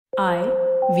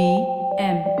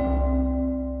IVM.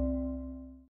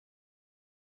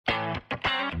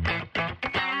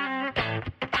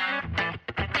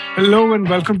 Hello and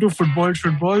welcome to Football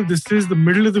Shootball. This is the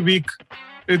middle of the week.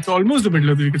 It's almost the middle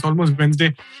of the week. It's almost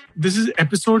Wednesday. This is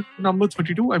episode number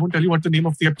 32. I won't tell you what the name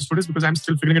of the episode is because I'm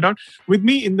still figuring it out. With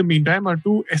me in the meantime are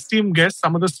two esteemed guests,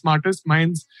 some of the smartest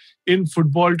minds in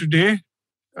football today.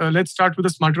 Let's start with the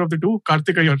smarter of the two.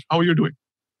 Karthik Iyer, how are you doing?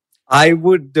 I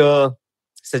would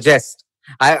suggest.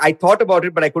 I thought about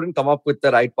it, but I couldn't come up with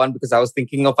the right one because I was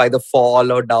thinking of either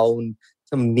fall or down,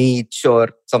 some niche or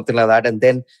something like that. And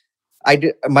then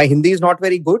my Hindi is not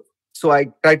very good. So I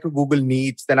tried to Google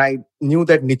niche. Then I knew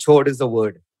that nichod is a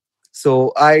word.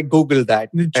 So I Googled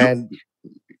that. And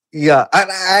yeah,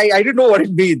 I didn't know what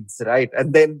it means, right?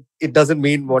 And then it doesn't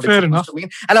mean what it's supposed to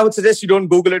mean. And I would suggest you don't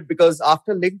Google it because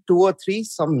after link 2 or 3,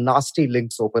 some nasty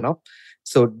links open up.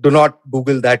 So do not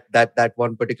Google that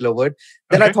one particular word.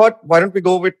 Then I thought, why don't we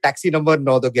go with taxi number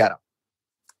 911?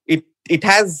 It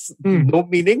has no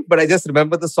meaning, but I just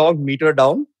remember the song Meter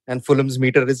Down and Fulham's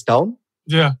meter is down.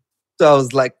 Yeah. So I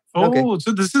was like, oh,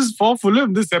 so this is for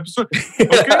Fulham, this episode.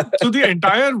 Okay. So the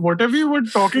entire, whatever you were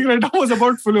talking right now was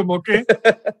about Fulham. Okay.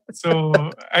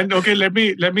 So, and okay, let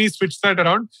me switch that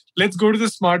around. Let's go to the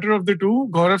smarter of the two.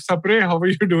 Gaurav Sapre, how are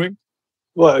you doing?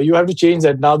 Well, you have to change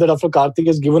that. Now that after Karthik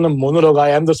has given a monologue,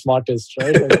 I am the smartest,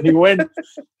 right? And he went.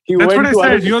 That's what I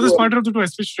said. You're the smarter of the two. I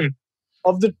switched it.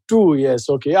 Of the two, yes.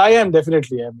 Okay. I am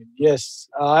definitely. Yes.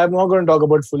 I'm not going to talk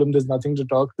about Fulham. There's nothing to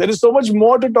talk. There is so much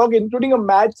more to talk, including a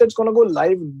match that's going to go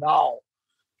live now,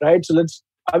 right? So let's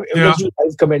do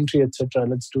live commentary, etc.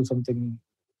 Let's do something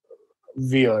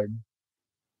weird.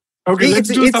 Okay, let's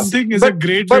do something. Is a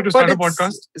great way to start a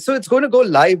podcast. So it's going to go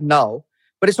live now,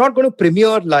 but it's not going to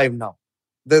premiere live now.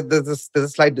 There's a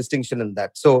slight distinction in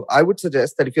that. So I would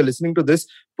suggest that if you're listening to this,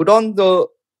 put on the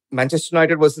Manchester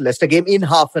United versus Leicester game in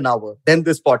half an hour. Then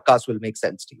this podcast will make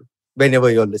sense to you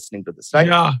whenever you're listening to this, right?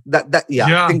 Yeah.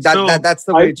 I think that's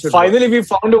the way it should finally work. We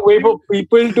found a way for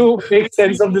people to make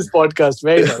sense of this podcast.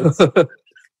 Very nice.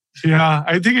 Yeah,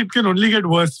 I think it can only get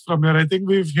worse from here. I think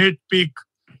we've hit peak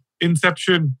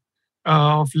inception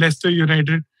of Leicester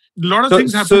United. A lot of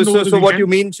things happened over the weekend. What you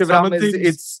mean, Shivram,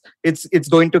 is it's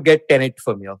going to get 10-8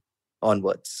 from here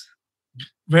onwards.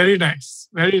 Very nice.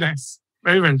 Very nice.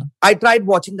 Very well done. I tried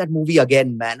watching that movie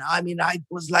again, man. I mean, I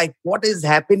was like, what is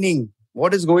happening?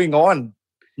 What is going on?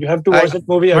 You have to watch that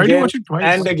movie Why again do you watch it twice?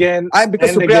 and again.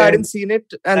 Because Supriya hadn't seen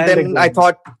it. And then again. I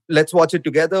thought, let's watch it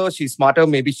together. She's smarter.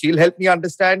 Maybe she'll help me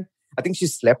understand. I think she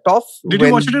slept off. Did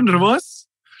you watch it in reverse?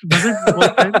 Does it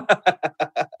work then?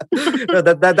 No,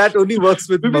 that only works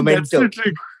with momentum. That's the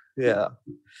trick. Yeah.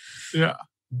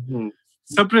 Mm-hmm.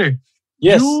 Sapre,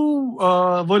 yes. You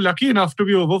were lucky enough to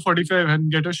be over 45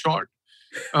 and get a shot.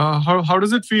 How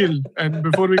does it feel? And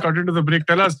before we cut into the break,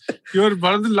 tell us, you're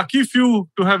one of the lucky few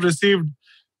to have received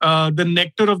the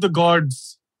nectar of the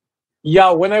gods. Yeah,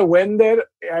 when I went there,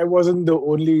 I wasn't the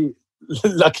only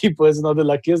lucky person or the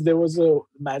luckiest. There was a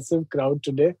massive crowd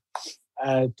today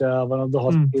at one of the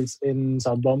hospitals in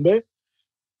South Bombay.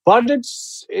 But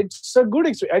it's a good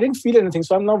experience. I didn't feel anything.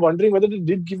 So I'm now wondering whether it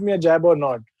did give me a jab or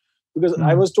not. Because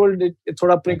I was told it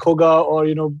thoda prick hoga or,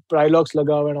 Prilox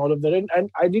lagao and all of that. And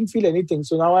I didn't feel anything.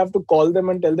 So now I have to call them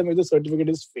and tell them if the certificate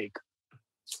is fake.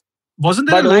 Wasn't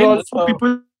there a line for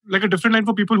people, like a different line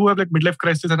for people who have like midlife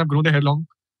crisis and have grown their hair long?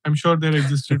 I'm sure there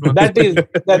existed one. That's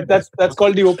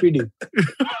called the OPD.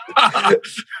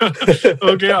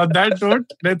 Okay, on that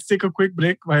note, let's take a quick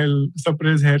break while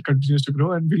Sapre's hair continues to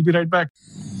grow and we'll be right back.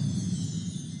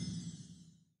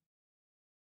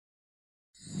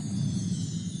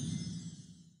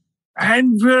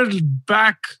 And we're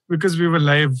back because we were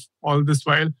live all this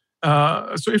while.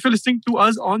 So if you're listening to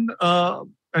us on,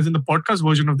 as in the podcast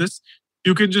version of this,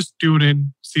 you can just tune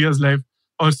in, see us live,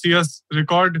 or see us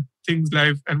record things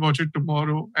live and watch it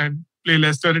tomorrow and play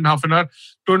Leicester in half an hour.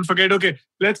 Don't forget, okay,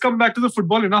 let's come back to the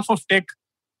football. Enough of tech.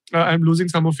 I'm losing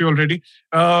some of you already.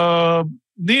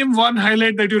 Name one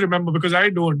highlight that you remember because I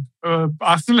don't.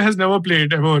 Arsenal has never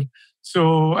played ever.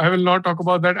 So I will not talk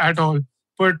about that at all.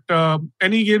 But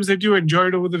any games that you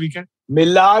enjoyed over the weekend?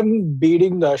 Milan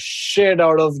beating the shit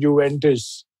out of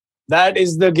Juventus. That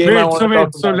is the game I want to talk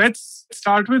about. So let's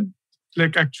start with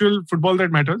like actual football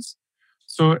that matters.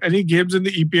 So any games in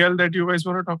the EPL that you guys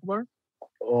want to talk about?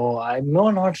 Oh,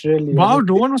 not really. Wow,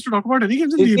 no one wants to talk about any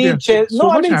games in the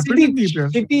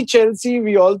EPL. City, Chelsea,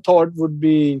 we all thought would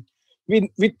be... We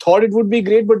thought it would be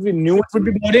great, but we knew it would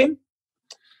be boring.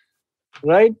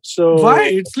 Right? So why?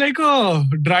 It's like a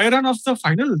dry run of the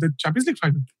final, the Champions League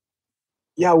final.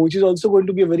 Yeah, which is also going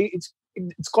to be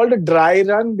it's called a dry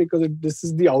run because this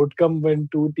is the outcome when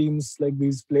two teams like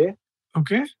these play.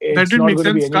 Okay, that It's did not make going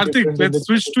to be sense. any Karthik, different in let's the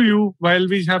switch to you while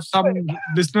we have some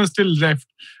listeners still left.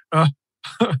 Uh,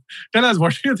 Tell us,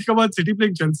 what do you think about City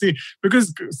playing Chelsea?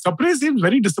 Because Sapre seems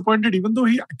very disappointed, even though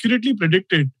he accurately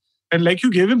predicted. And like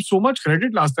you gave him so much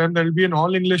credit last time, there will be an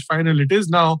all-English final. It is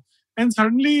now. And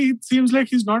suddenly it seems like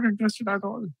he's not interested at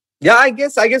all. Yeah, I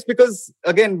guess because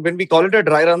again, when we call it a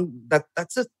dry run,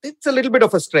 it's a little bit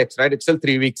of a stretch, right? It's still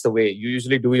 3 weeks away. You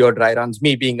usually do your dry runs.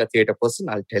 Me being a theatre person,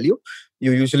 I'll tell you,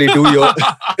 you usually do your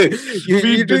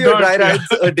you do your dry runs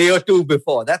a day or two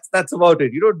before. That's about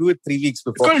it. You don't do it 3 weeks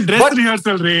before. It's called dress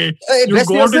rehearsal, Ray. You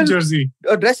go out in jersey.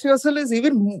 A dress rehearsal is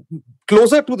even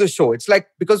closer to the show. It's like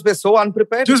because we're so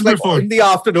unprepared. Just it's before. Like in the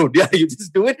afternoon. Yeah, you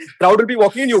just do it. Crowd will be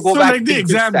walking, and you go back. Like the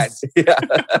exams.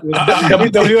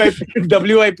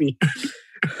 WIP.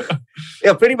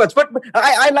 Yeah, pretty much. But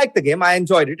I like the game. I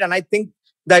enjoyed it, and I think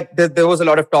that there was a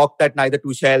lot of talk that neither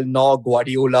Tuchel nor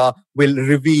Guardiola will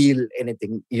reveal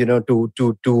anything, to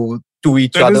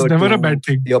each other. That is never a bad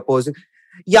thing. The opposing.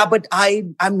 Yeah, but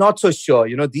I'm not so sure.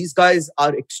 These guys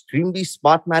are extremely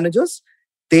smart managers.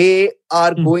 They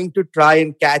are going to try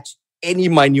and catch any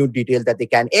minute detail that they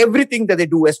can. Everything that they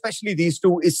do, especially these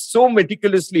two, is so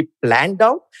meticulously planned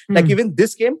out. Like even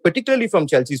this game, particularly from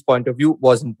Chelsea's point of view,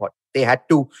 was important. They had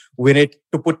to win it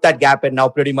to put that gap and now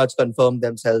pretty much confirm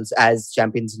themselves as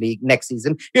Champions League next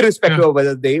season, irrespective of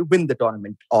whether they win the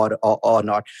tournament or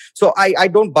not. So I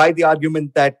don't buy the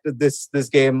argument that this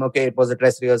game, okay, it was a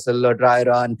dress rehearsal, a dry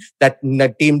run, that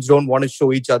teams don't want to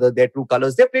show each other their true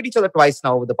colours. They've played each other twice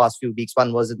now over the past few weeks.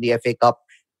 One was in the FA Cup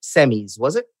semis,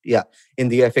 was it? Yeah, in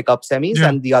the FA Cup semis,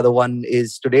 and the other one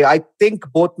is today. I think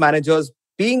both managers,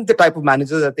 being the type of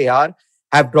managers that they are,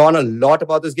 have drawn a lot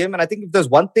about this game. And I think if there's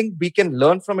one thing we can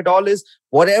learn from it all is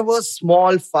whatever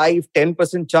small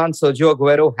 5-10% chance Sergio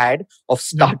Aguero had of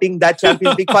starting that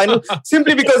Champions League final,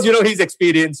 simply because, he's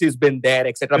experienced, he's been there,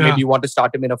 etc. Maybe you want to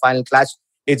start him in a final clash.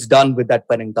 It's done with that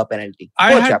Panenka penalty.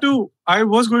 I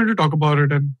was going to talk about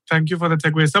it, and thank you for the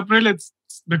segue. Sapre,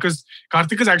 because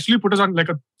Karthik has actually put us on like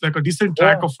a decent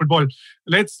track of football.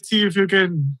 Let's see if you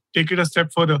can take it a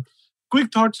step further.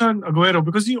 Quick thoughts on Aguero,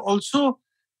 because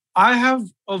I have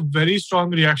a very strong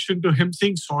reaction to him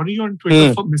saying sorry on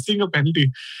Twitter for missing a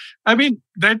penalty. I mean,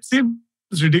 that seems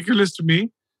ridiculous to me.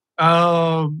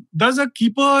 Does a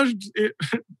keeper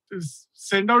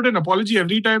send out an apology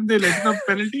every time they let in a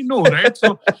penalty? No, right?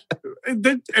 So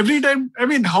then every time, I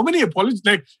mean, how many apologies?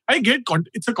 Like, I get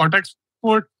it's a contact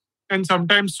sport, and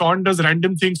sometimes Son does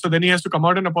random things, so then he has to come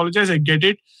out and apologize. I get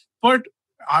it, but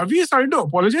are we starting to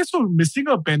apologize for missing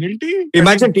a penalty?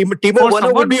 Imagine Timo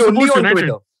Werner would be only on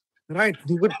Twitter. Right.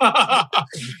 He would. I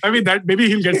mean, that maybe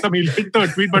he'll hit the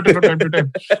tweet button from time to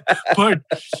time. But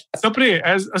Sapre,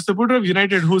 as a supporter of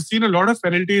United who's seen a lot of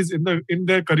penalties in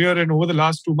their career and over the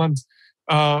last 2 months,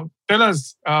 tell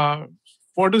us,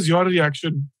 what is your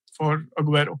reaction for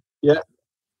Aguero? Yeah.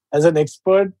 As an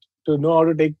expert to know how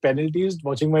to take penalties,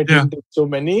 watching my team take so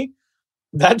many,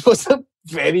 that was a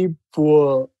very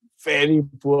poor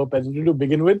penalty to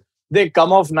begin with. They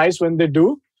come off nice when they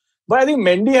do. But I think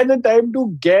Mendy had the time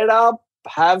to get up,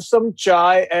 have some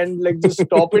chai, and just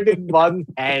stop it in one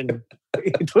hand.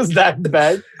 It was that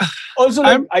bad. Also,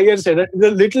 I said,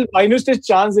 the little minutest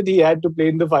chance that he had to play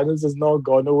in the finals has now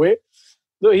gone away.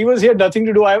 So he was here, nothing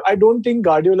to do. I don't think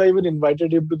Guardiola even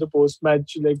invited him to the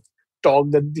post-match talk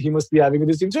that he must be having with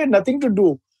his team. So he had nothing to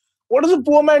do. What does a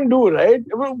poor man do, right?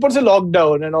 What's a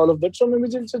lockdown and all of that? So maybe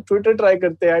just a Twitter try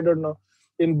karte, I don't know.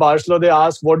 In Barcelona, they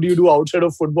ask, what do you do outside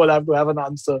of football? I have to have an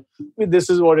answer. I mean, this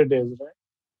is what it is, right?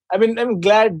 I mean, I'm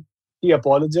glad he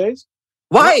apologized.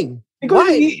 Why? Because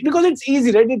it's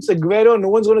easy, right? It's Aguero. No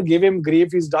one's going to give him grief.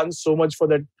 He's done so much for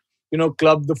that,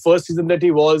 club. The first season that he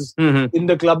was in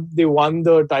the club, they won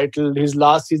the title. His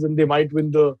last season, they might win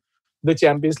the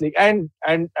Champions League. And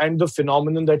the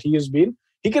phenomenon that he has been,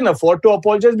 he can afford to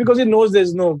apologize because he knows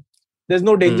there's no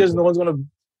dangers. No one's going to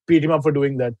beat him up for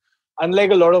doing that.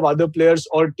 Unlike a lot of other players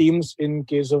or teams in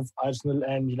case of Arsenal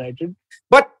and United.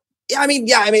 But I'm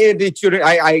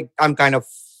kind of,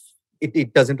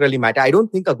 it doesn't really matter. I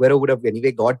don't think Aguero would have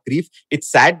anyway got grief. It's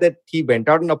sad that he went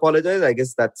out and apologized. I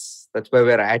guess that's where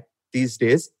we're at these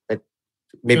days. That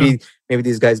maybe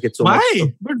these guys get so much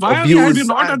abuse. But why are you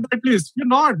not at that place? You're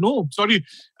not. No, sorry.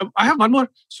 I have one more.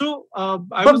 So,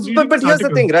 but here's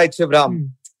the thing, right, Shivram?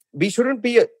 We shouldn't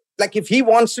be if he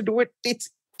wants to do it,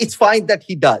 it's fine that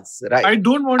he does, right? I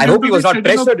don't want. I hope he was not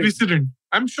pressured. Precedent.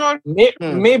 I'm sure.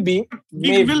 Maybe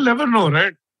we will never know,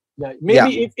 right? Yeah,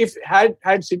 maybe if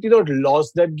had City not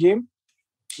lost that game,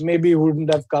 maybe he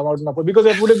wouldn't have come out because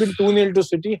it would have been 2-0 to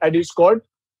City had he scored.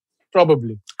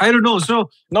 Probably. I don't know. So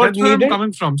Not that's where I'm needed.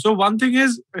 coming from. So one thing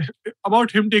is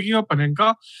about him taking up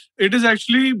Panenka. It is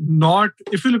actually not,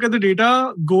 if you look at the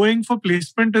data, going for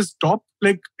placement is top.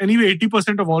 Like anyway,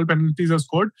 80% of all penalties are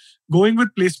scored. Going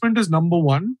with placement is number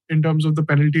 1 in terms of the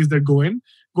penalties that go in.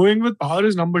 Going with power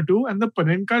is number 2, and the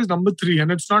Panenka is number 3.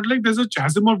 And it's not like there's a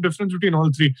chasm of difference between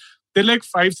all three. They're like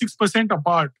 5-6%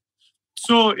 apart.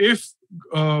 So if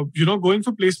going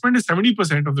for placement is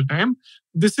 70% of the time,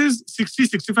 this is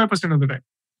 60-65% of the time,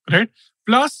 right?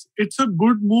 Plus, it's a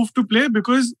good move to play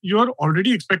because you're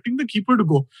already expecting the keeper to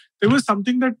go. There was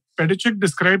something that Pedicek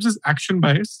describes as action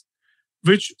bias,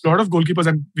 which a lot of goalkeepers,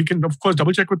 and we can of course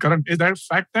double check with Karan, is that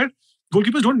fact that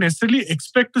goalkeepers don't necessarily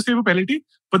expect to save a penalty,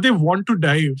 but they want to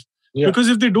dive. Yeah. Because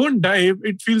if they don't dive,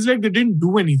 it feels like they didn't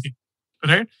do anything,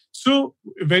 right? So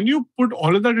when you put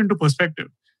all of that into perspective,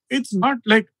 it's not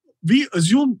like we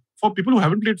assume for people who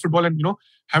haven't played football and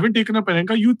haven't taken a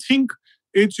Panenka, you think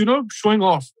it's showing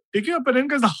off. Taking a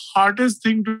Panenka is the hardest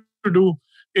thing to do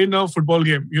in a football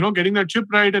game. Getting that chip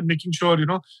right and making sure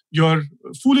you're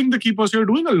fooling the keeper. So you're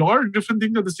doing a lot of different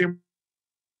things at the same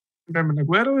time. And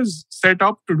Aguero is set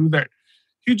up to do that.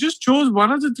 He just chose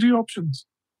one of the 3 options.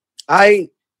 I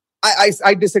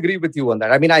disagree with you on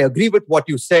that. I mean, I agree with what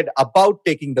you said about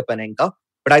taking the Panenka.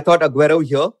 But I thought Aguero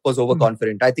here was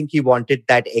overconfident. I think he wanted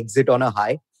that exit on a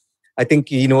high. I think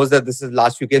he knows that this is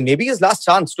last few games, maybe his last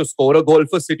chance to score a goal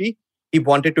for City. He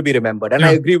wanted to be remembered. And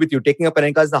I agree with you. Taking a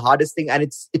Panenka is the hardest thing, and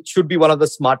it should be one of the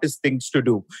smartest things to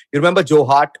do. You remember Joe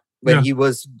Hart when he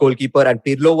was goalkeeper and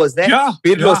Pirlo was there? Yeah.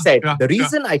 Pirlo said, the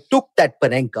reason I took that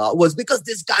Panenka was because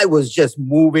this guy was just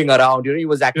moving around. He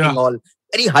was acting all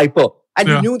very hyper. And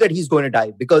he knew that he's going to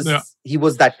die because he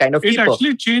was that kind of keeper. It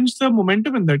actually changed the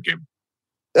momentum in that game.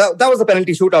 That was a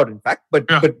penalty shootout, in fact. But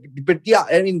yeah,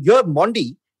 I mean, here,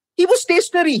 Mondi, he was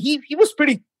stationary. He was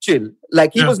pretty chill.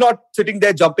 Like, he was not sitting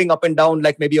there jumping up and down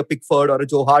like maybe a Pickford or a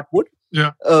Joe Hart would.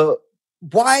 Yeah.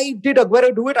 Why did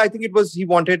Aguero do it? I think it was he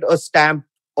wanted a stamp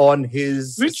on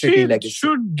his City legacy.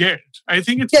 Should get. I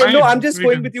think it's fine. No, I'm just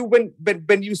going with you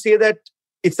when you say that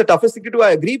it's the toughest thing to do.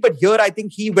 I agree. But here, I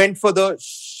think he went for the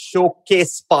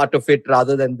showcase part of it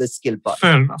rather than the skill part.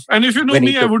 Fair enough. And if you know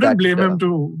me, I wouldn't blame him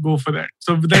to go for that.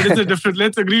 So that is a different.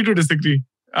 Let's agree to disagree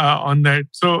on that.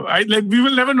 So we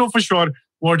will never know for sure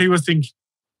what he was thinking.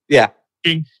 Yeah.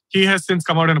 He has since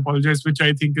come out and apologized, which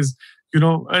I think is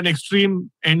an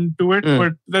extreme end to it.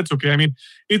 But that's okay. I mean,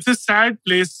 it's a sad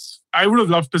place. I would have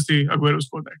loved to see Aguero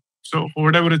score that. So for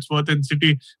whatever it's worth, in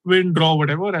City, win, draw,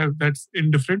 whatever, that's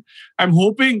indifferent. I'm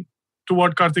hoping, to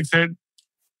what Karthik said,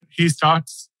 he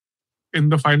starts in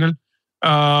the final.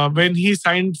 When he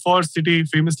signed for City,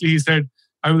 famously he said,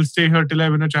 I will stay here till I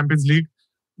win a Champions League.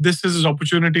 This is his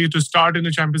opportunity to start in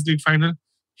a Champions League final.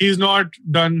 He's not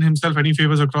done himself any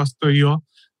favors across the year,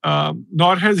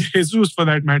 nor has Jesus for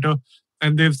that matter.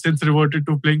 And they've since reverted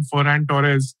to playing Ferran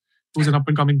Torres, who's an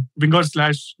up-and-coming winger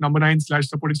 / number 9 /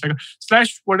 supporting striker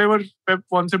 / whatever Pep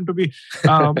wants him to be.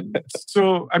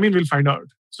 So, I mean, we'll find out.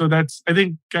 So that's, I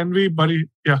think, can we bury?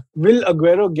 Yeah. Will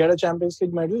Aguero get a Champions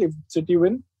League medal if City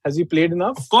win? Has he played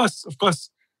enough? Of course.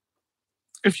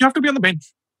 If you have to be on the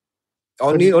bench.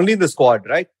 Only in the squad,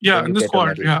 right? Yeah, in the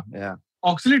squad. Yeah.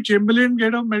 Oxlade-Chamberlain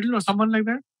get a medal or someone like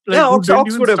that? Like,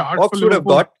 Ox would have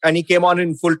got, and he came on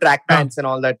in full track pants and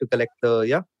all that to collect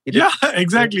the,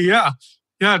 exactly, yeah.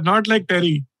 Yeah, not like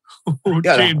Terry, who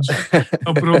changed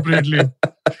appropriately.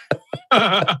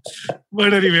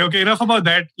 But anyway, okay, enough about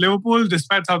that. Liverpool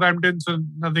dispatched Southampton, so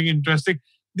nothing interesting.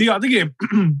 The other game,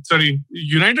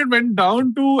 United went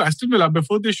down to Aston Villa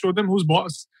before they showed them who's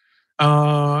boss.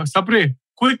 Sapre,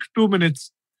 quick 2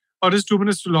 minutes. Or is 2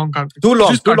 minutes too long, Karthik? Too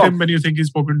long. Just cut him when you think he's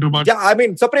spoken too much. Yeah, I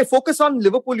mean, Sapre, focus on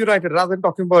Liverpool United rather than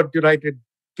talking about United.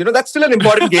 That's still an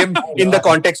important game in the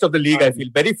context of the league, I feel.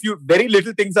 Very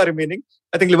little things are remaining.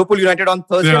 I think Liverpool United on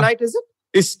Thursday night,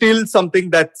 is still something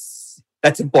that's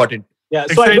important. Yeah,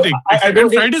 so exciting.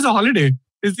 Friday's a holiday.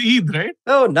 It's Eid, right?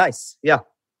 Oh, nice. Yeah.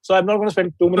 So I'm not going to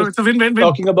spend 2 minutes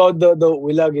talking about the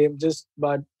Villa game,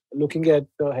 but looking at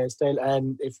the hairstyle,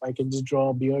 and if I can just draw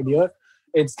a beard here,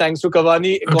 it's thanks to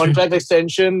Cavani, contract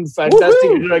extension,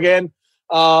 fantastic hitter again.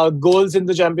 Goals in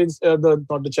the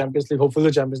not the Champions League, hopefully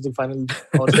the Champions League final.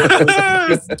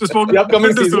 The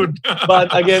upcoming season,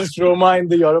 but against Roma in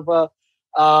the Europa.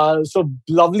 So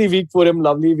lovely week for him,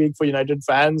 lovely week for United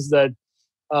fans that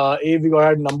we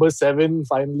got number 7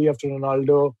 finally after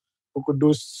Ronaldo, who could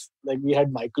do, like, we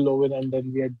had Michael Owen and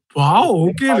then we had... Wow,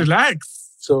 okay,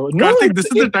 relax. So, Karthik, this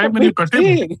is the time when you cut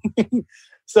him.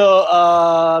 So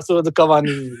the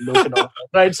Cavani look and all,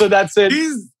 right? So that's it.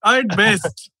 He's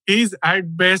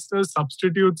at best a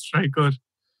substitute striker.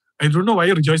 I don't know why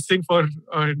you're rejoicing for.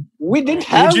 We didn't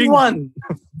have aging. one.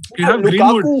 You have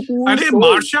Lukaku, Greenwood. who And is hey, sold.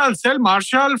 Martial, sell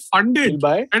Martial, fund We'll it,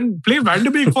 buy. and play Van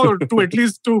de Beek for to at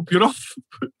least to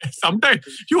sometime.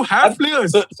 You have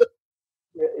players.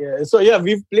 So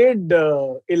we've played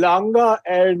Ilanga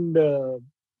and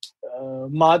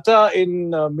Mata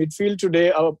in midfield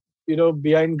today.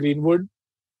 Behind Greenwood.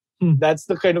 That's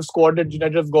the kind of squad that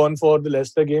United have gone for the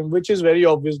Leicester game, which is very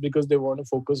obvious because they want to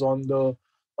focus on the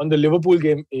Liverpool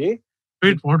game. Wait,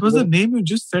 what was the name you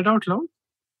just said out loud?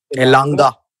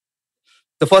 Elanga.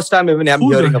 The first time even I'm Who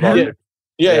the hearing about hell? it.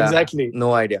 Yeah, exactly.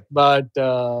 No idea. But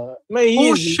Oh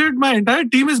shit, my entire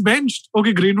team is benched.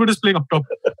 Okay, Greenwood is playing up top.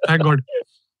 Thank God.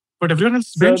 But everyone else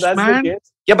is so benched, that's man. the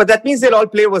case. Yeah, but that means they'll all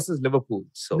play versus Liverpool.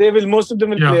 So Most of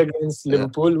them will Yeah. play against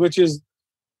Liverpool, which is,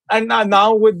 and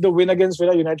now with the win against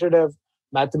Villa, United have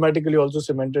mathematically also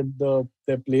cemented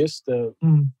their place,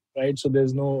 right? So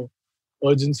there's no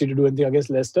urgency to do anything against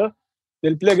Leicester.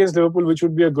 They'll play against Liverpool, which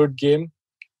would be a good game.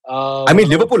 I mean,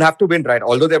 Liverpool have to win, right?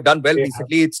 Although they've done well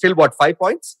recently, it's still 5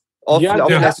 points of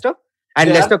Leicester, and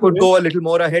they Leicester have to could win. go a little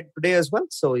more ahead today as well.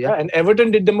 So Yeah, and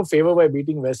Everton did them a favor by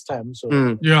beating West Ham.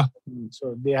 So Yeah.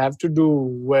 so they have to do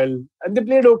well, and they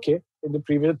played okay in the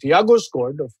previous. Thiago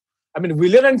scored.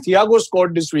 Willian and Thiago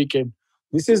scored this weekend.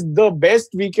 This is the best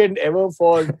weekend ever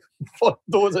for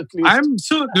those at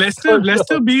least.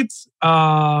 Leicester beats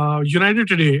United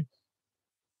today.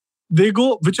 They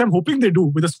go, which I'm hoping they do,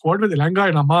 with a squad with Elanga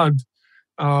and Ahmad.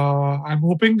 I'm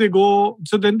hoping they go.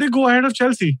 So then they go ahead of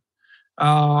Chelsea,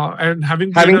 and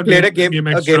having played a game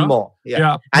extra. more.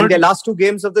 Yeah. And but- their last 2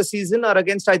 games of the season are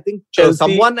against, I think, Chelsea.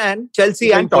 someone and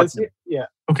Chelsea and Tottenham. Yeah.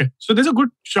 Okay, so there's a good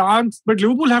chance, but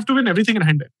Liverpool have to win everything in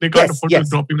hand. They can't afford to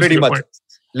drop even pretty 3 much. points.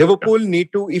 Liverpool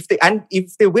need to, if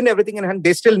they win everything in hand,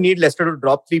 they still need Leicester to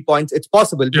drop 3 points. It's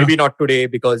possible, maybe not today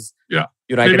because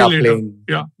United Maybe are later. playing.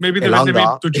 Yeah, maybe they meet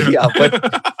Tuchel. Yeah,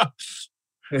 but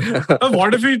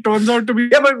What if he turns out to be?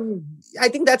 Yeah, but I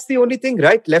think that's the only thing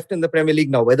left in the Premier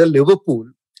League now. Whether Liverpool,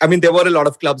 there were a lot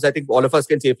of clubs. I think all of us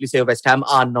can safely say West Ham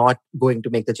are not going to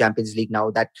make the Champions League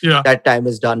now. That time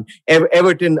is done.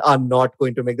 Everton are not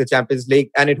going to make the Champions League,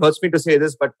 and it hurts me to say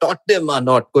this, but Tottenham are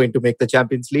not going to make the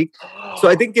Champions League. So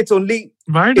I think it's only.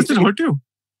 Why does it hurt you?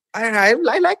 I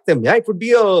like them. Yeah, it would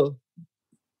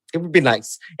be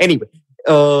nice. Anyway.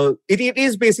 It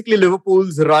is basically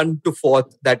Liverpool's run to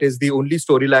 4th. That is the only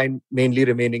storyline mainly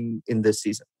remaining in this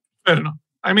season. Fair enough.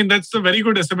 That's a very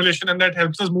good assimilation, and that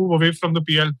helps us move away from the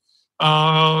PL.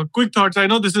 Quick thoughts. I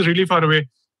know this is really far away.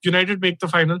 United make the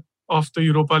final of the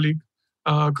Europa League.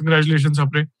 Congratulations,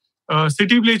 Apre.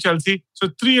 City play Chelsea. So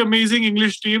 3 amazing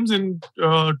English teams in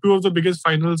 2 of the biggest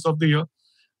finals of the year.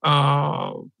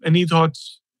 Any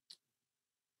thoughts?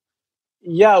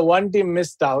 Yeah, one team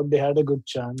missed out. They had a good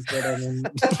chance,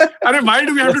 but why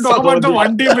do we have to talk about the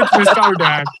one team which missed out,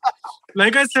 Dad?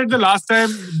 Like I said the last time,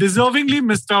 deservingly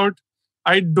missed out.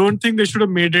 I don't think they should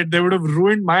have made it. They would have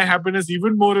ruined my happiness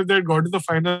even more if they had got to the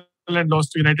final and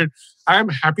lost to United. I am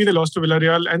happy they lost to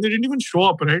Villarreal, and they didn't even show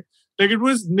up, right? Like, it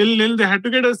was 0-0. They had to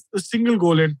get a single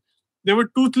goal in. They were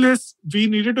toothless. We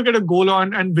needed to get a goal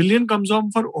on, and Willian comes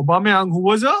on for Aubameyang, who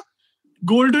was a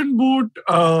Golden Boot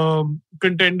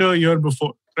contender year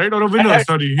before, right? Or a winner,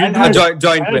 sorry.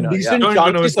 Joint winner. Decent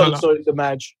chances also in the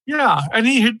match. Yeah, and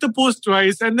he hit the post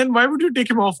twice. And then why would you take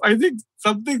him off? I think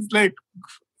something's like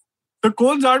the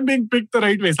cones aren't being picked the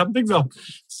right way. Something's up.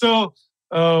 So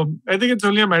I think it's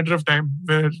only a matter of time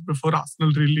before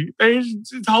Arsenal really.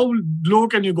 It's how low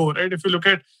can you go, right? If you look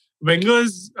at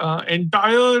Wenger's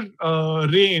entire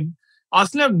reign,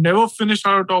 Arsenal have never finished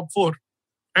out of top 4.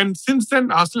 And since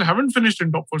then, Arsenal haven't finished in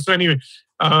top 4. So anyway,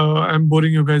 I'm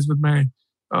boring you guys with my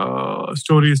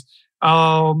stories.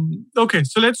 Okay,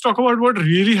 so let's talk about what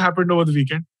really happened over the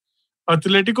weekend.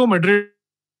 Atletico Madrid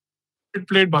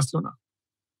played Barcelona,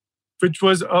 which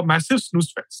was a massive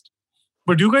snooze fest.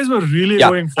 But you guys were really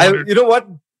going for it. You know what?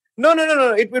 No.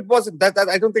 It wasn't. That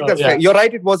I don't think that's right. You're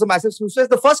right. It was a massive snooze fest.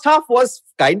 The first half was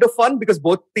kind of fun because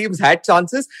both teams had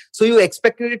chances. So you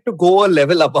expected it to go a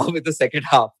level above in the second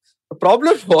half. The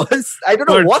problem was, I don't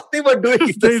know what they were doing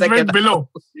in the second went below.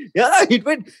 Yeah, it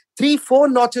went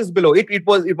 3-4 notches below. It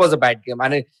was a bad game.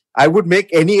 And I would make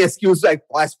any excuse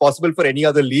as possible for any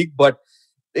other league, but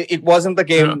it wasn't the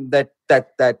game that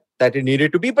it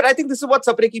needed to be. But I think this is what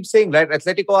Sapre keeps saying, right?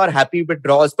 Atletico are happy with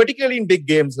draws, particularly in big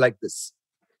games like this.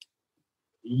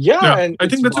 Yeah, and I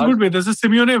think that's a good way. There's a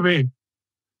Simeone way.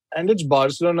 And it's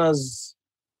Barcelona's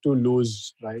to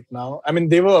lose right now. I mean,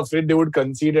 they were afraid they would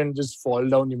concede and just fall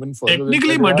down even further.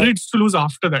 Technically, Madrid's to lose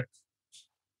after that.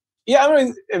 Yeah,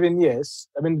 I mean, yes.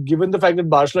 I mean, given the fact that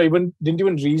Barcelona didn't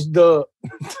even reach the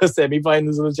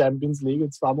semi-finals of the Champions League,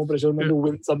 it's far more pressure on them to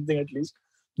win something at least.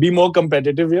 Be more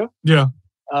competitive here. Yeah.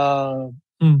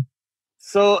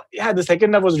 So, yeah, the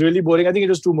second half was really boring. I think it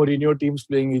was two Mourinho teams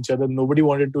playing each other. Nobody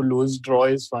wanted to lose. Draw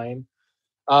is fine.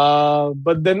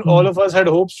 But then all of us had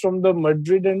hopes from the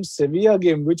Madrid and Sevilla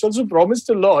game, which also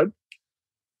promised a lot.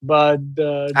 But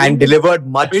and delivered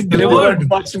much. It delivered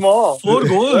much more. 4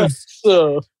 goals.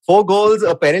 4 goals,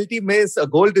 a penalty miss, a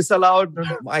goal disallowed.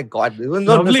 My God. No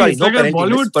Lovely. penalty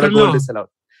Bollywood miss, but a goal disallowed.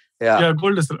 Yeah,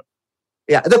 goal disallowed.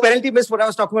 Yeah, the penalty miss, what I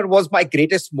was talking about, was my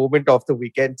greatest moment of the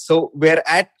weekend. So we're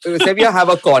at Sevilla have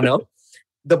a corner.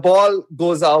 The ball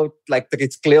goes out, like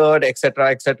it's cleared,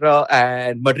 etc.,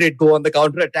 and Madrid go on the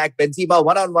counter attack. Benzema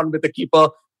 1-on-1 with the keeper.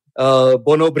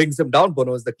 Bono brings him down.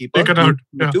 Bono is the keeper. Take it out.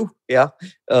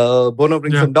 Bono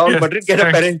brings him down. Yes, Madrid get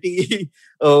a penalty.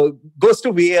 Goes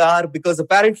to VAR because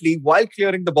apparently while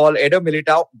clearing the ball, Eder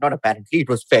Militao, not apparently, it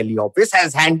was fairly obvious,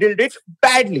 has handled it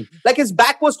badly. Like his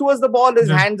back was towards the ball, his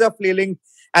hands are flailing.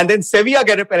 And then Sevilla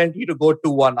get a penalty to go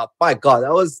 2-1 up. My God,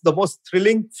 that was the most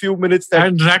thrilling few minutes.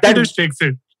 And Rakitic takes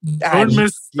it. Don't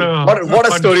miss the... What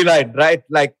a storyline, right?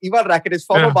 Like Ivan Rakitic,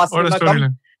 former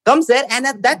Barcelona, comes there, and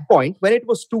at that point, when it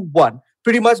was 2-1,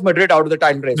 pretty much Madrid out of the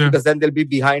title race, because then they'll be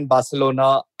behind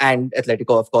Barcelona, and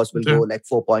Atletico, of course, will go like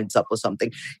 4 points up or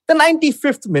something. The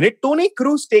 95th minute, Toni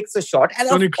Kroos takes a shot, and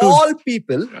of all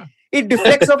people, it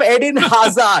deflects off Eden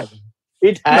Hazard.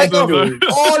 It has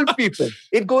all people.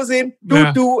 It goes in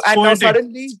 2-2, and now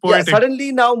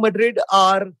suddenly now Madrid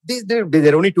are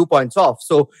they're only 2 points off.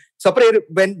 So Sapre,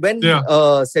 when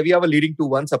Sevilla were leading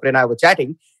 2-1, Sapre and I were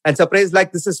chatting, and Sapre is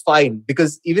like, this is fine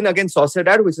because even against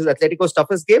Sociedad, which is Atletico's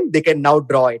toughest game, they can now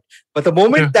draw it. But the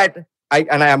moment that I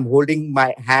am holding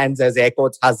my hands as air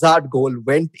quotes, Hazard goal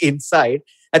went inside,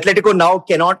 Atletico now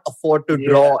cannot afford to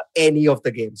draw any of the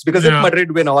games, because if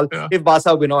Madrid win all, if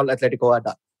Barca win all, Atletico are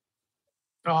done.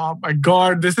 Oh my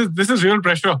God, this is real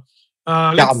pressure.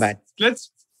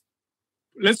 Let's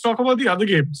talk about the other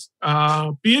games.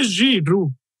 PSG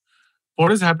drew.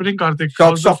 What is happening, Karthik?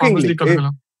 Shockingly,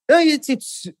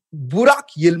 it's Burak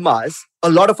Yilmaz. A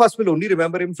lot of us will only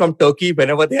remember him from Turkey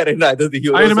whenever they are in either the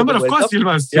Euros. I remember, of course,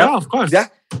 Yilmaz. Yeah, of course. Yeah,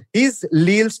 he's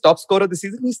Lille's top scorer this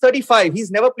season. He's 35.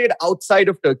 He's never played outside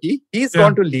of Turkey. He's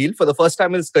gone to Lille for the first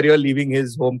time in his career, leaving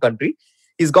his home country.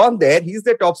 He's gone there. He's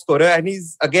the top scorer, and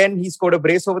he scored a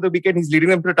brace over the weekend. He's leading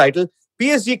them to the title.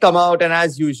 PSG come out, and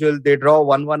as usual, they draw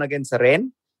 1-1 against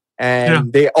Rennes.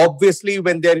 And they obviously,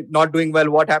 when they're not doing well,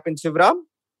 what happens, Shivram?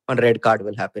 A red card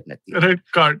will happen at the end. Red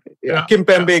card.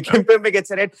 Kimpembe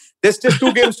gets a red. There's just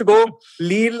 2 games to go.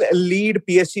 Lille lead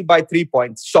PSG by 3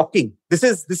 points. Shocking. This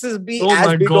is as big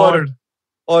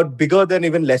or bigger than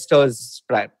even Leicester's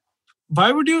prime.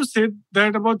 Why would you say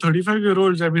that about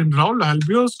 35-year-olds? I mean, Raul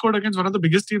Albiol scored against one of the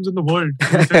biggest teams in the world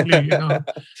recently.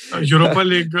 Europa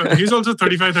League. He's also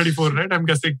 35, 34, right? I'm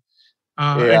guessing.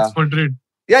 Ex-Madrid.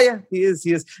 Yeah, he is.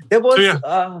 There was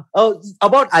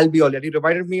about Albiol, and he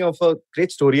reminded me of a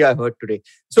great story I heard today.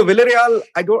 So Villarreal,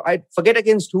 I forget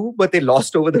against who, but they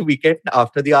lost over the weekend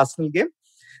after the Arsenal game.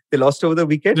 They lost over the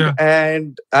weekend,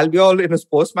 and Albiol in his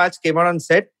post-match came out and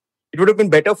said it would have been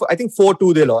better for, I think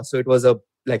 4-2 they lost. So it was a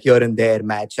like here and there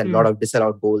match and a lot of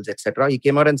disallowed goals, etc. He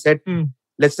came out and said,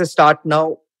 let's just start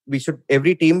now.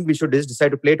 Every team we should just decide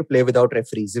to play without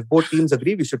referees. If both teams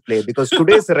agree, we should play, because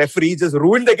today's referee just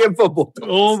ruined the game for both.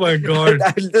 Oh my God.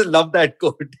 I just love that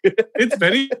quote. It's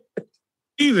very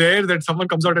rare that someone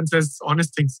comes out and says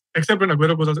honest things, except when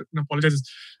Aguero goes out and apologizes.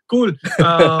 Cool.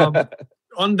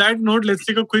 On that note, let's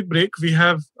take a quick break. We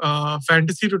have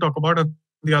fantasy to talk about on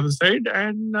the other side,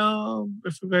 and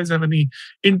if you guys have any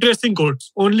interesting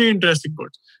quotes, only interesting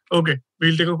quotes. Okay,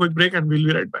 we'll take a quick break and we'll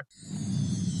be right back.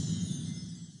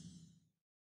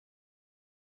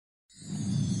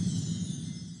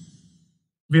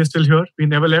 We are still here. We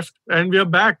never left, and we are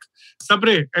back.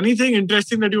 Sapre, anything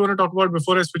interesting that you want to talk about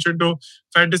before I switch into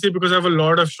fantasy, because I have a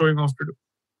lot of showing off to do?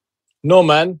 No,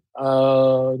 man.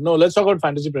 No, let's talk about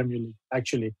Fantasy Premier League,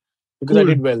 actually, because I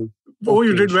did well. Oh,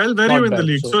 you did well. Where are you in the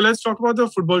league? So let's talk about the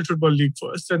Football League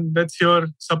first, and let's hear,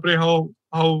 Sapre, how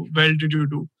well did you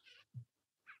do?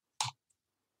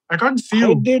 I can't see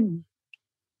you.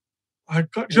 I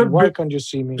did. Why can't you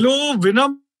see me? Hello,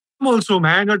 Vinam also,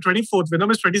 man. You're 24th.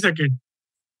 Vinam is 22nd.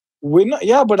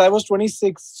 Yeah, but I was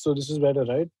 26, so this is better,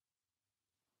 right?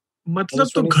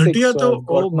 Matlab to ghatiya to,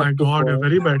 oh my God, you're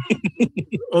very bad.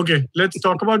 Okay, let's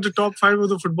talk about the top 5 of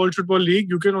the Football League.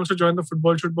 You can also join the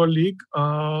Football League.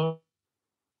 Go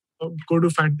to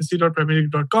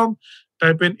fantasy.premierleague.com,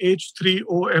 Type in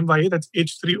H3OMYA. That's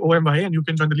H3OMYA, and you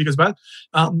can join the league as well.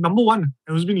 Number 1,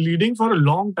 who's been leading for a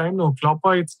long time now,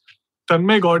 Kloppa. It's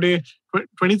Tanmay Gaude,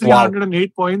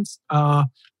 2,308 points.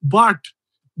 But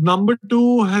number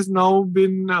 2 has now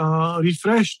been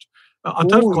refreshed.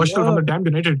 Athar Kaushal from the Damned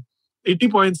United. 80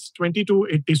 points,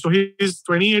 22-80. So he's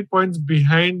 28 points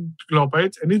behind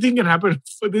Kloppa. Anything can happen.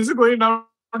 So this is going down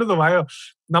to the wire.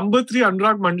 Number 3,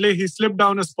 Anurag Mandle. He slipped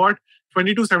down a spot.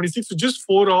 22-76, so just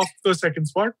 4 off the second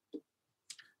spot.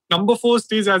 Number 4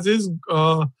 stays as is,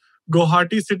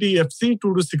 Guwahati City FC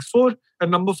 2-6-4, and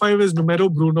number 5 is Numero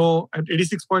Bruno at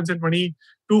 86 points and 22-46.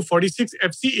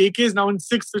 FC AK is now in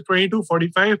 6th with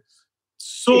 22-45.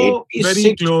 So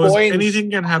very close. Points.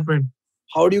 Anything can happen.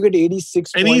 How do you get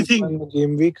 86 points in the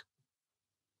game week?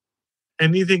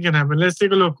 Anything can happen. Let's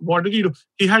take a look. What did he do?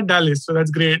 He had Dallas, so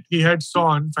that's great. He had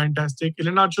Son, fantastic.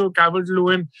 Iheanacho,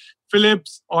 Calvert-Lewin,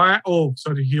 Phillips.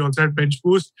 He also had bench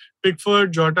boost.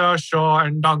 Pickford, Jota, Shaw,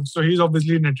 and Dunk. So he's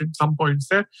obviously netted some points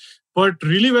there. But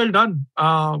really well done.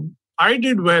 I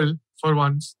did well for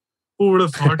once. Who would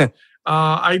have thought?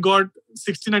 I got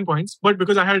 69 points, but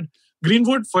because I had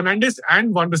Greenwood, Fernandes,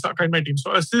 and Van der Sar in my team.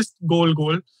 So assist, goal.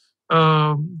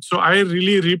 So I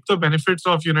really reaped the benefits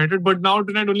of United. But now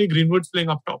tonight only Greenwood's playing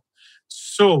up top.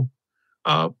 So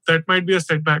that might be a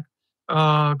setback.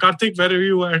 Karthik, where are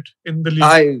you at in the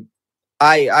league?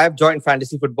 I have joined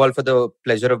fantasy football for the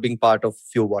pleasure of being part of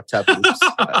few WhatsApp groups.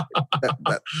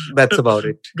 That's about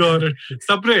it. Got it.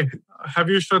 Sapre, have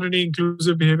you shown any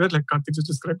inclusive behavior like Karthik just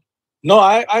described? No,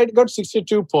 I got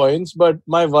 62 points, but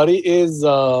my worry is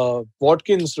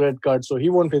Watkins' red card, so he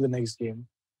won't play the next game.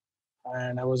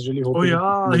 And I was really hoping.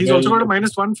 Oh yeah, he's also got a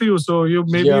 -1 for you. So you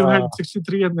had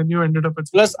 63 and then you ended up at.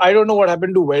 Plus, I don't know what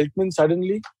happened to Weltman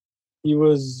suddenly.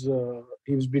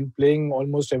 He's been playing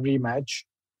almost every match,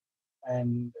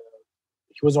 and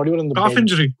he was not even on the calf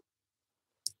bench. Injury.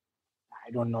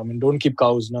 I don't know. I mean, don't keep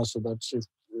cows now, so that's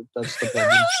the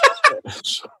problem.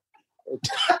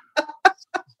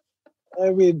 I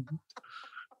mean,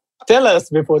 tell us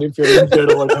before if you're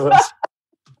injured or whatever.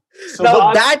 So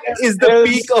now that is the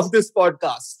peak of this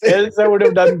podcast. Else I would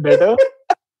have done better.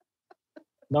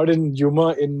 Not in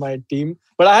humor in my team.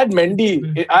 But I had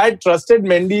Mendy. I had trusted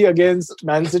Mendy against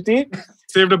Man City.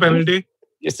 Saved a penalty.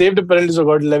 Saved a penalty, so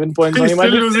got 11 points. He's still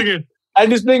losing it.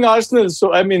 And he's playing Arsenal.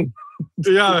 So, I mean...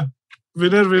 Yeah.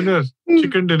 Winner.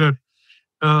 Chicken dinner.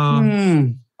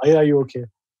 Are you okay?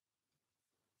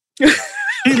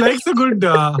 He likes a good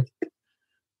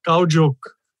cow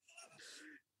joke.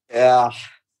 Yeah.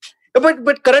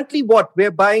 But currently what?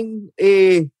 We're buying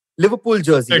a Liverpool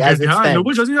jersey as it stands.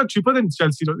 Liverpool jerseys are cheaper than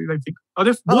Chelsea jerseys, I think. Are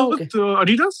they both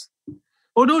Adidas?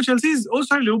 Oh no,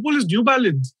 Liverpool is New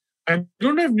Balance. I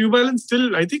don't know if New Balance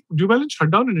still, I think New Balance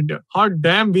shut down in India. Hard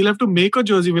damn, we'll have to make a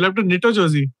jersey. We'll have to knit a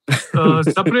jersey.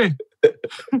 Sapre,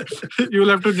 you'll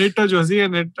have to knit a jersey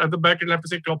and at the back it'll have to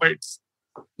say Kloppites.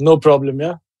 No problem,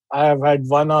 yeah. I have had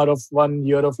 1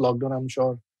 year of lockdown, I'm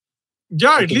sure.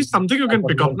 Yeah, at least something you can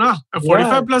pick up, na.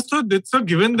 45 plus, so it's a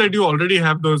given that you already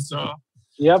have those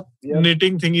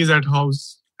knitting thingies at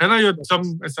house. And you're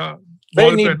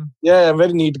very neat. Yeah, I'm a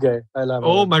very neat guy. I love it.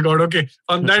 Oh my God. Okay.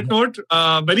 On that note,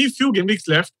 very few game weeks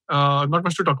left. Not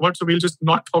much to talk about. So we'll just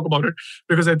not talk about it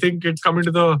because I think it's coming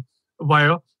to the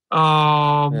wire.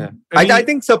 I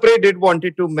think Sapre did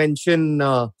wanted to mention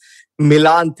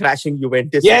Milan thrashing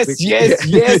Juventus. Yes.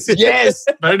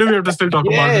 Why do we have to still talk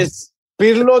about it?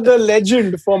 Pirlo the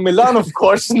legend for Milan, of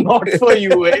course, not for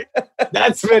you.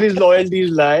 That's where his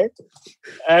loyalties lie.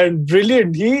 And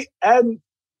brilliant.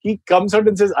 He comes out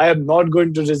and says, I am not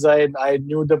going to resign. I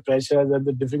knew the pressures and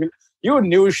the difficulty. You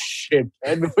knew shit,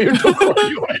 right? Before you took over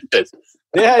Juventus.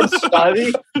 They had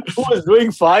Sarri, who was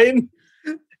doing fine.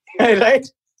 Right?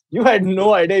 You had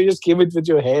no idea. You just came in with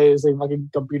your hair. You're saying,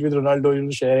 fucking compete with Ronaldo,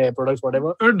 you share hair products,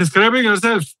 whatever. You're describing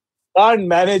yourself. Can't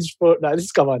manage for... this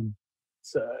is Cavani.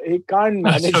 So he can't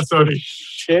manage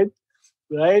shit,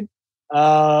 right?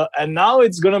 And now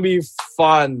it's going to be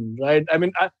fun, right? I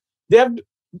mean,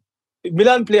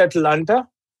 Milan play Atalanta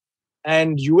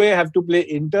and Juve have to play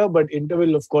Inter, but Inter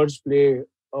will, of course, play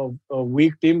a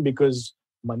weak team because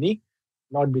money,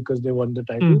 not because they won the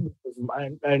title.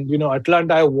 And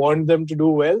Atalanta, I want them to do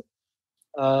well.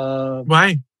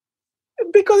 Why?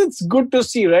 Because it's good to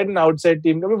see, right? An outside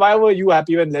team. I mean, why were you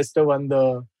happy when Leicester won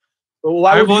the...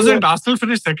 I wasn't. Arsenal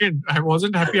finished second. I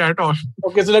wasn't happy at all.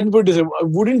 Okay, so let me put it this way.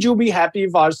 Wouldn't you be happy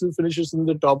if Arsenal finishes in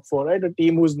the top 4, right? A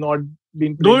team who's not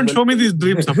been... Don't show me these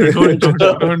dreams. Don't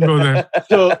go there.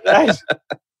 So, right.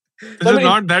 This is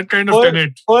not that kind of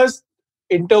tenet. First,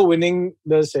 Inter winning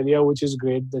the Serie A, which is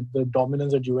great. The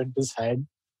dominance that Juventus had.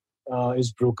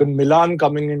 is broken. Milan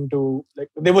coming into, like,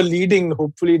 they were leading.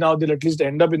 Hopefully now they'll at least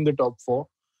end up in the top 4.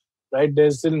 Right?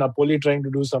 There's still Napoli trying to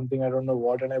do something. I don't know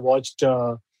what. And I watched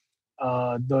the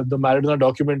Maradona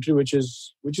documentary, which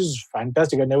is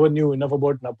fantastic. I never knew enough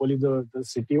about Napoli, the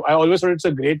city. I always thought it's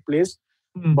a great place,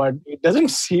 but it didn't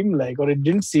seem like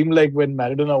when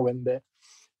Maradona went there.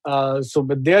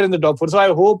 But they are in the top 4. So I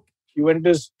hope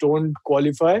Juventus don't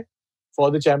qualify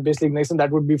for the Champions League next, and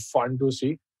that would be fun to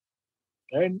see.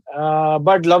 Right?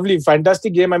 But lovely,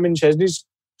 fantastic game. I mean, Chesney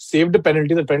saved a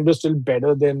penalty. The penalty was still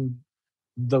better than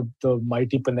the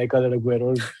mighty Panenka that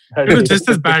Aguero had. It was just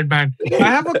as bad, man. I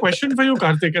have a question for you,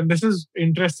 Karthik, and this is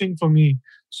interesting for me.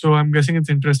 So I'm guessing it's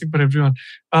interesting for everyone.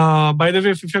 By the way,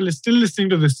 if you're still listening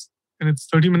to this, and it's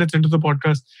 30 minutes into the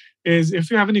podcast, is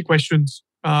if you have any questions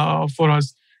for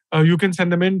us, you can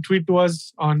send them in, tweet to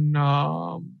us on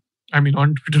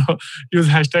Twitter, use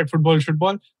hashtag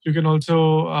 #FootballShootball. You can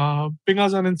also ping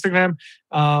us on Instagram.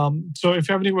 So if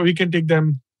you have any, we can take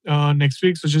them next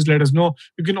week. So just let us know.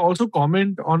 You can also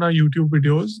comment on our YouTube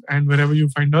videos and wherever you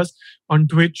find us on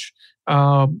Twitch.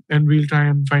 And we'll try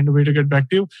and find a way to get back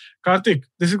to you. Karthik,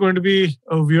 this is going to be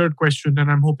a weird question, and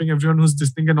I'm hoping everyone who's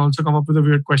listening can also come up with a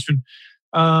weird question.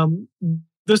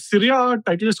 The Serie A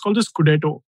title is called the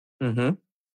Scudetto. Mm-hmm.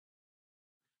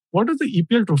 What is the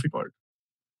EPL trophy called?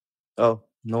 Oh,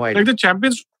 no idea. Like the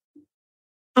Champions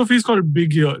Trophy is called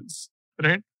Big Ears,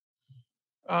 right?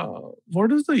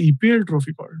 What is the EPL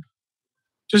trophy called?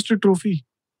 Just a trophy.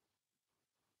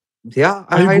 Yeah.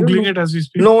 Are you Googling it as we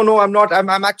speak? No, I'm not. I'm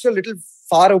actually a little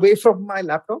far away from my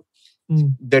laptop.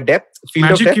 The field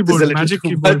magic of depth keyboard, is a little magic too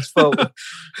keyboard.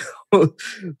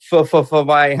 much for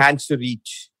my hands to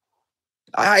reach.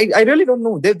 I really don't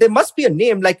know. There must be a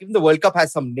name. Like even the World Cup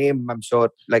has some name, I'm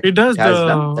sure. Like it does.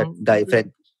 that guy,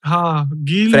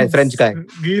 French guy.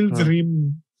 Gilles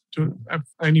Ream.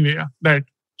 Anyway, yeah, that.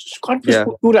 Just can't just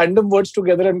put 2 random words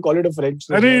together and call it a French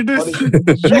name. It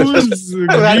is Jules.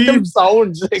 Random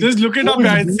sounds. Just look it up,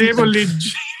 guys. Same only.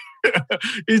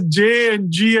 It's J and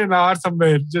G and R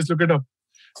somewhere. Just look it up.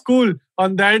 Cool.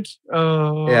 On that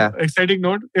exciting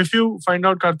note, if you find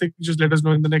out, Karthik, just let us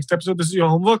know in the next episode. This is your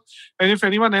homework. And if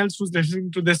anyone else who's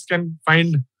listening to this can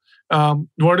find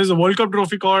what is the World Cup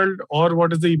trophy called, or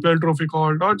what is the EPL trophy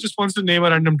called, or just wants to name a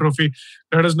random trophy,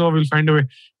 let us know. We'll find a way.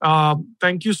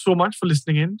 Thank you so much for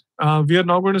listening in. We are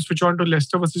now going to switch on to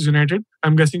Leicester versus United.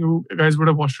 I'm guessing you guys would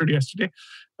have watched it yesterday.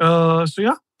 So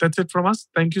yeah, that's it from us.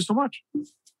 Thank you so much.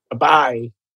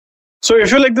 Bye. So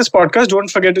if you like this podcast, don't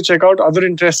forget to check out other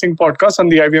interesting podcasts on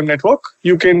the IVM network.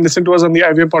 You can listen to us on the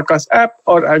IVM Podcast app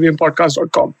or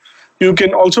ivmpodcast.com. You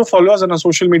can also follow us on our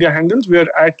social media handles. We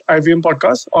are at IVM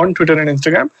Podcast on Twitter and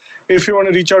Instagram. If you want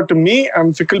to reach out to me,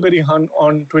 I'm Fickleberry Hun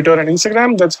on Twitter and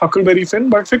Instagram. That's Huckleberry Finn,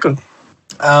 but Fickle.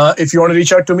 If you want to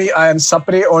reach out to me, I am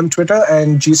Sapre on Twitter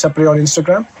and G Sapre on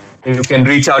Instagram. You can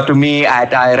reach out to me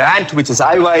at iRant, which is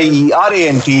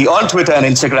IYERANT on Twitter and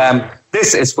Instagram.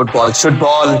 This is Football Should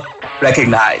Ball.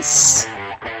 Recognize.